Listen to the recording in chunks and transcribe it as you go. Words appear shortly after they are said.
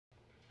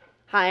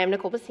Hi, I'm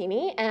Nicole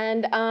Pasini,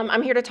 and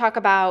I'm here to talk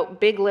about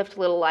Big Lift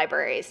Little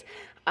Libraries,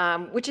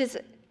 which is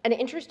an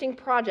interesting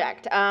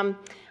project.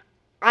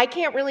 I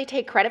can't really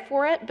take credit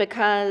for it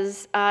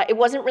because it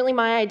wasn't really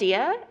my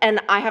idea,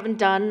 and I haven't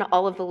done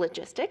all of the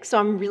logistics, so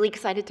I'm really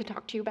excited to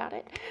talk to you about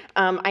it.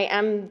 I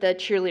am the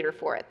cheerleader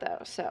for it,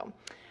 though. So,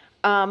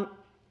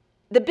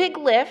 the Big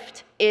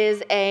Lift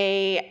is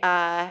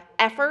a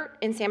effort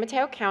in San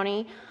Mateo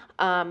County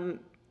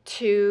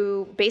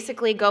to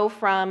basically go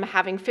from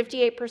having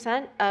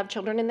 58% of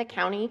children in the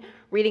county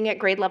reading at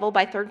grade level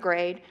by third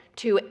grade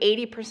to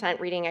 80%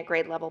 reading at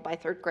grade level by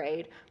third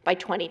grade by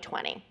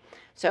 2020.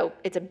 So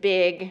it's a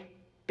big,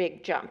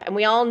 big jump. And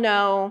we all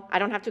know, I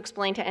don't have to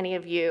explain to any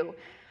of you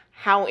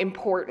how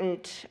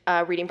important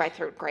reading by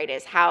third grade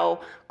is,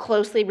 how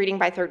closely reading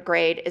by third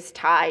grade is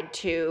tied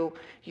to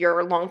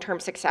your long-term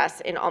success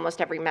in almost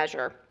every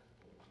measure.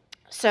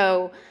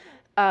 So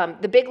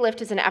the Big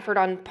Lift is an effort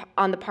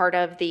on the part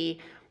of the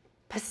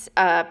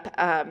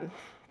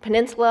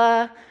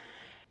Peninsula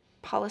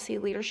Policy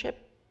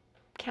Leadership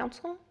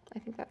Council. I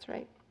think that's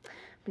right. I'm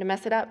gonna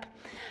mess it up.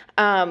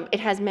 It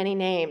has many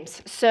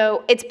names.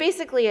 So it's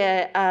basically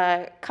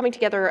a coming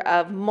together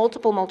of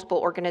multiple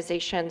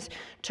organizations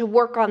to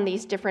work on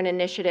these different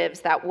initiatives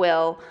that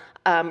will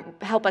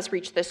help us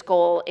reach this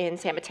goal in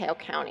San Mateo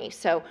County.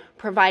 So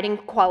providing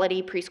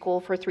quality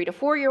preschool for 3 to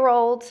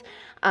 4-year-olds.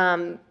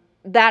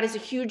 That is a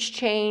huge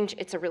change.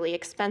 It's a really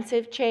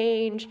expensive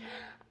change.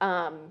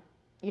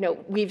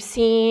 We've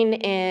seen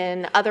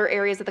in other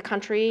areas of the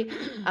country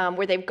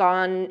where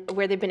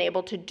they've been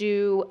able to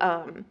do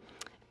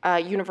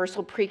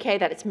universal pre-K,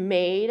 that it's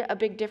made a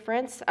big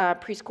difference.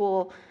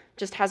 Preschool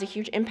just has a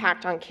huge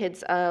impact on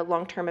kids'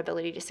 long-term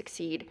ability to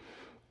succeed.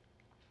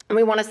 And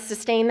we want to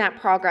sustain that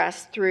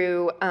progress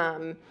through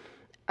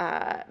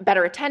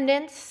better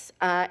attendance,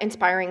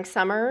 inspiring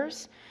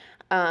summers,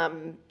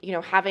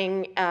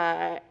 having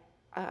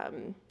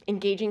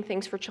engaging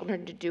things for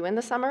children to do in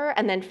the summer,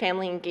 and then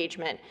family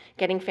engagement,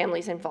 getting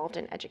families involved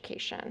in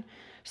education.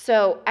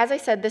 So, as I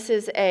said, this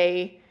is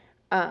an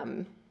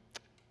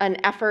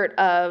effort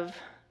of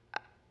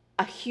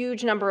a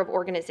huge number of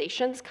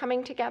organizations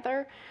coming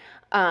together.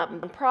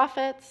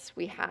 Nonprofits,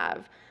 we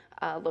have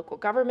local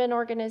government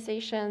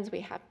organizations,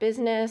 we have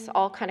business,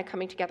 all kind of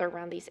coming together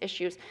around these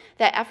issues.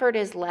 The effort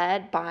is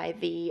led by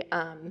the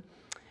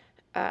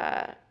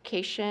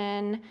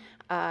Cation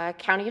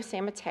County of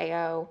San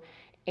Mateo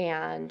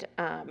and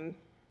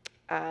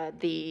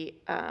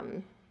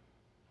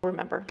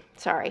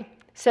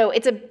So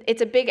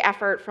it's a big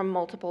effort from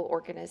multiple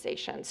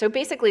organizations. So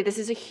basically, this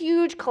is a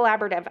huge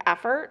collaborative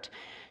effort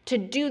to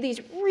do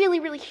these really,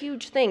 really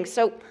huge things.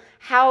 So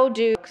how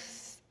do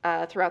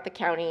throughout the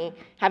county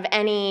have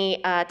any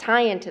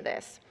tie into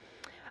this?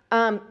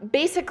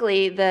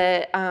 Basically,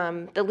 the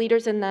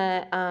leaders in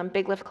the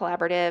Big Lift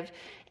Collaborative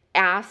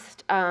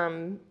asked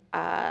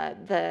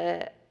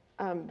the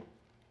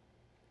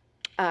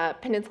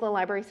Peninsula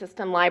Library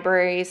System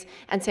libraries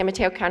and San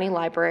Mateo County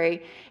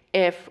Library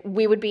if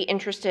we would be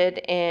interested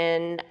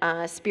in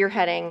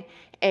spearheading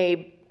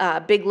a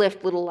Big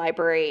Lift Little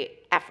Library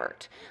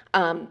effort.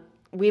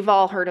 We've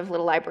all heard of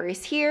little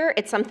libraries here.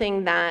 It's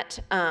something that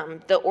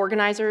the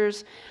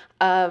organizers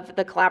of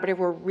the collaborative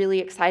were really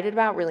excited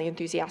about, really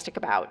enthusiastic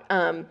about,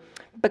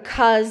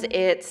 because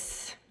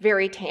it's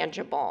very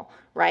tangible,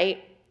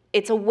 right?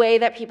 It's a way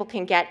that people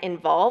can get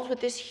involved with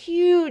this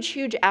huge,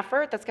 huge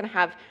effort that's going to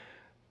have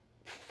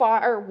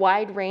far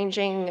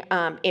wide-ranging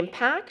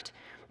impact,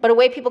 but a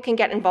way people can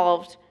get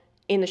involved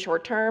in the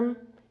short term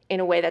in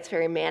a way that's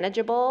very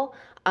manageable.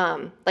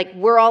 Like,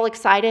 we're all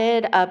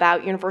excited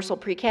about universal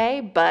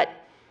pre-K, but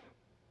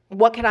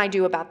what can I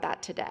do about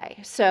that today?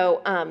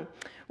 So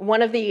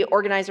one of the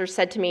organizers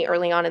said to me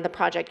early on in the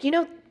project,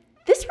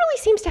 this really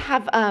seems to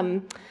have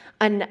an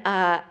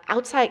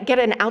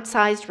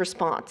outsized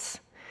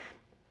response,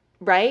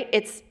 right?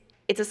 It's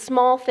a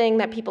small thing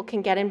that people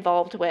can get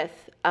involved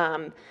with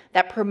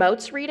that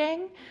promotes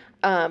reading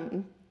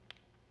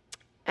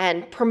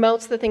and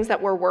promotes the things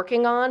that we're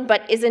working on,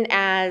 but isn't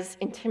as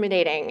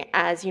intimidating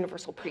as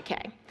universal pre-K.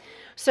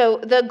 So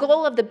the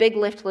goal of the Big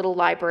Lift Little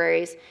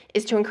Libraries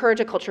is to encourage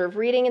a culture of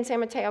reading in San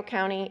Mateo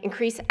County,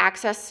 increase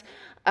access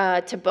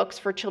to books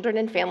for children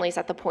and families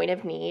at the point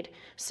of need.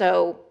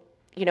 So,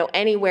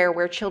 anywhere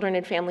where children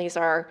and families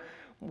are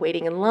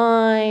waiting in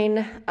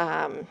line,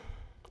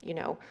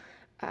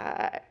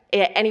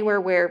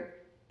 anywhere where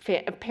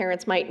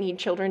parents might need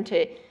children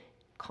to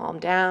calm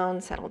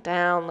down, settle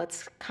down,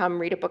 let's come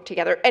read a book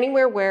together.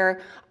 Anywhere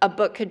where a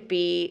book could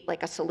be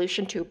like a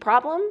solution to a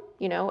problem,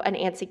 an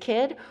antsy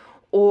kid,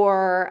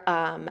 or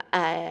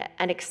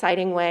an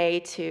exciting way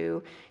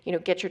to,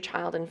 get your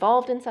child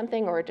involved in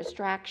something, or a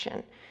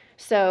distraction.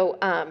 So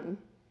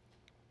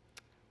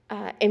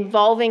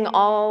involving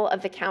all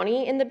of the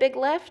county in the Big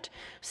Lift.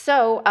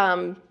 So,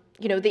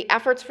 the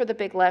efforts for the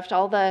Big Lift,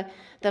 all the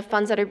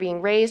funds that are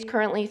being raised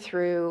currently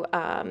through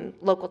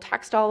local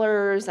tax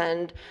dollars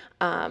and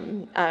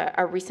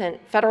a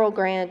recent federal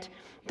grant,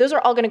 those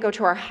are all going to go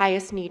to our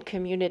highest need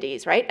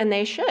communities, right? And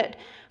they should.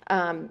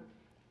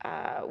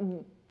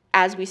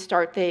 as we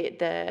start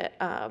the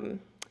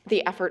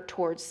effort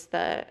towards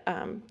the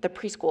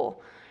preschool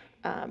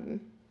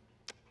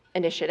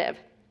initiative.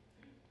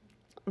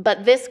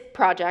 But this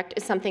project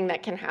is something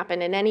that can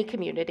happen in any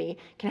community,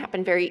 can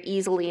happen very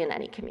easily in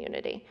any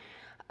community.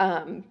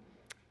 And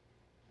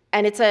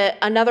it's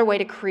another way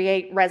to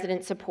create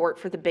resident support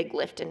for the Big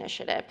Lift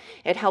initiative.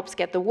 It helps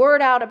get the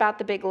word out about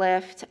the Big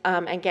Lift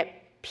and get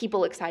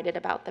people excited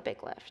about the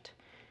Big Lift.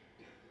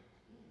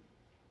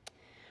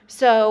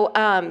 So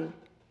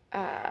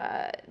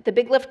the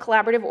Big Lift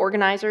Collaborative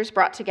organizers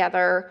brought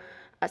together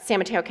San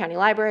Mateo County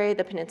Library,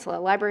 the Peninsula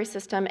Library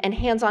System, and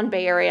Hands On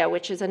Bay Area,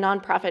 which is a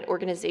nonprofit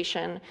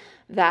organization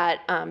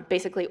that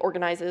basically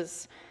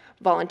organizes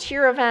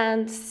volunteer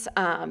events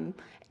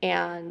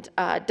and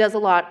does a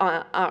lot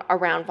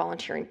around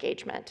volunteer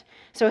engagement.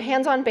 So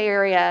Hands On Bay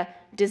Area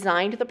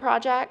designed the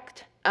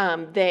project.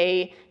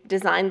 They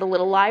designed the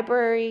little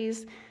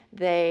libraries.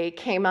 They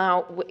came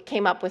up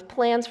with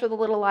plans for the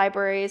little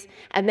libraries,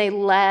 and they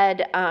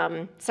led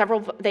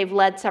they've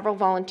led several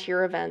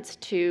volunteer events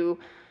to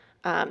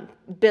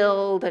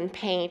build and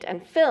paint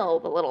and fill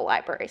the little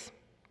libraries.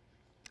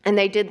 And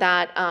they did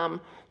that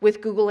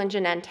with Google and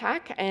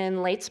Genentech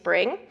in late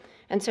spring.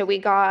 And so we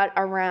got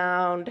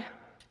around, I'm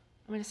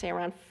going to say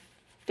around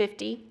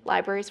 50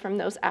 libraries from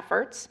those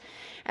efforts.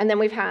 And then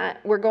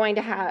we're going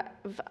to have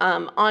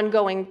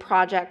ongoing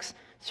projects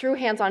through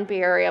Hands On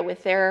Bay Area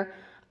with their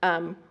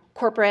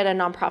corporate and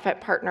nonprofit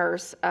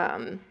partners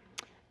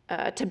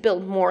to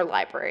build more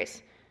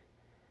libraries.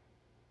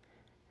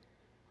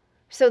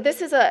 So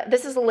this is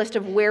a list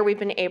of where we've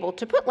been able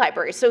to put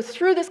libraries. So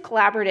through this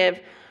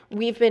collaborative,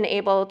 we've been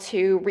able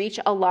to reach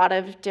a lot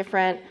of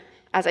different,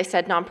 as I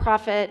said,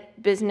 nonprofit,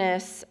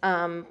 business,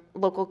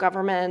 local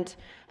government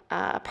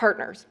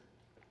partners.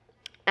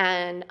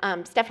 And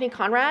Stephanie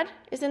Conrad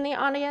is in the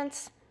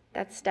audience.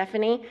 That's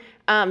Stephanie.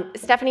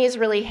 Stephanie has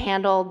really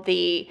handled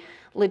the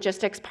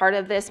logistics part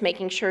of this,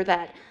 making sure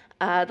that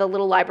the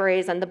little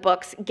libraries and the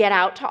books get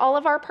out to all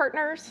of our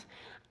partners.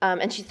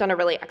 And she's done a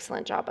really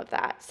excellent job of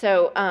that.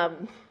 So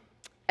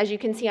as you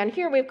can see on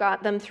here, we've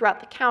got them throughout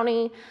the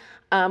county.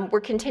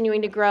 We're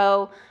continuing to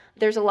grow.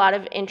 There's a lot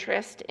of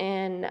interest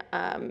in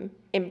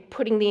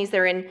putting these.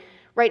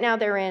 Right now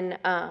they're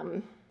at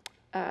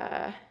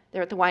the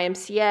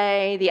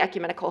YMCA, the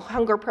Ecumenical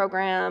Hunger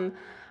Program,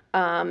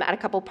 at a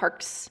couple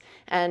parks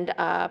and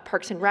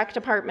rec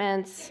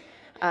departments,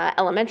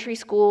 elementary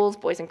schools,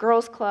 boys and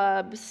girls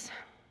clubs.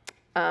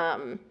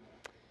 We're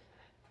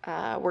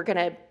going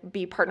to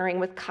be partnering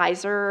with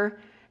Kaiser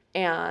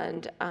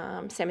and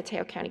San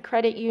Mateo County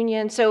Credit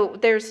Union. So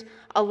there's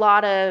a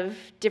lot of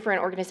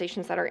different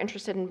organizations that are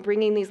interested in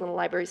bringing these little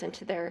libraries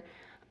into their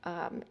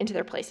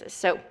places.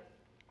 So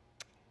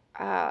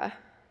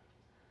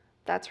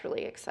that's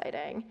really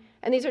exciting.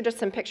 And these are just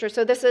some pictures.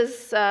 So this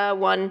is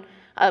one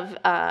of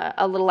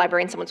a little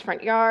library in someone's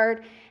front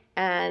yard.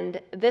 And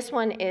this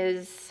one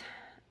is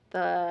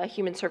the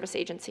Human Service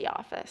Agency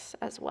office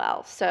as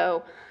well.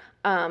 So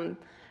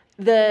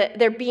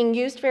they're being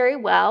used very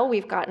well.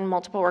 We've gotten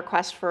multiple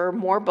requests for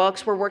more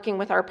books. We're working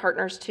with our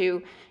partners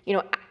to,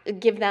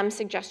 give them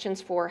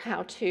suggestions for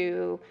how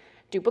to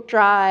do book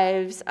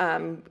drives,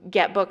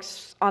 get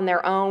books on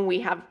their own. We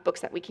have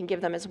books that we can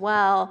give them as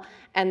well.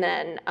 And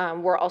then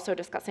we're also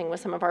discussing with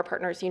some of our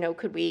partners,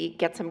 could we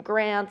get some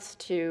grants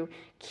to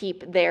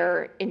keep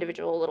their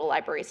individual little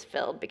libraries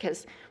filled?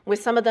 Because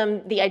with some of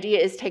them, the idea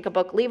is take a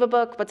book, leave a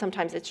book, but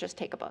sometimes it's just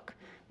take a book,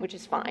 which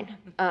is fine,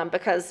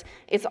 because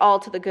it's all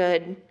to the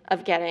good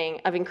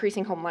of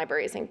increasing home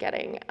libraries and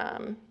getting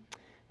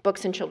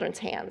books in children's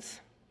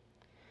hands.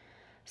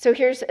 So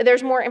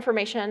there's more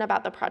information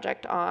about the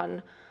project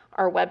on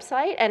our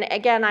website. And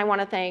again, I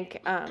want to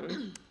thank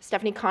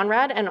Stephanie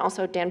Conrad and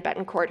also Dan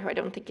Betancourt, who I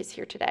don't think is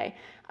here today,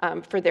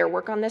 for their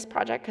work on this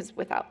project, because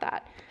without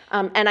that.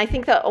 And I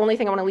think the only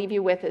thing I want to leave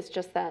you with is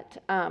just that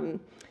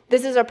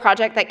this is a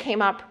project that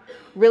came up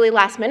really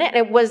last minute.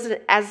 And it was,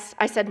 as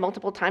I said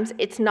multiple times,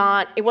 it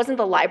wasn't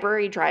the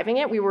library driving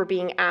it. We were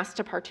being asked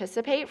to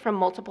participate from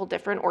multiple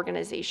different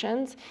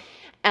organizations.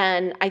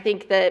 And I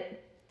think that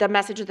the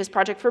message of this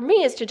project for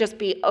me is to just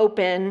be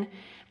open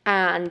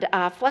and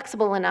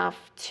flexible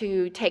enough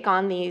to take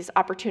on these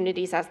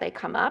opportunities as they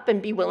come up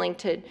and be willing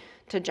to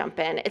jump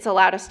in. It's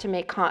allowed us to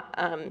make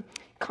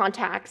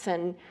contacts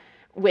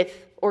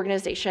with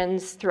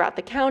organizations throughout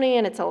the county,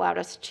 and it's allowed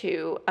us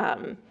to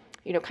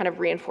kind of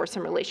reinforce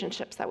some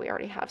relationships that we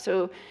already have.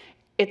 So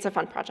it's a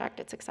fun project.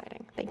 It's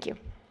exciting. Thank you.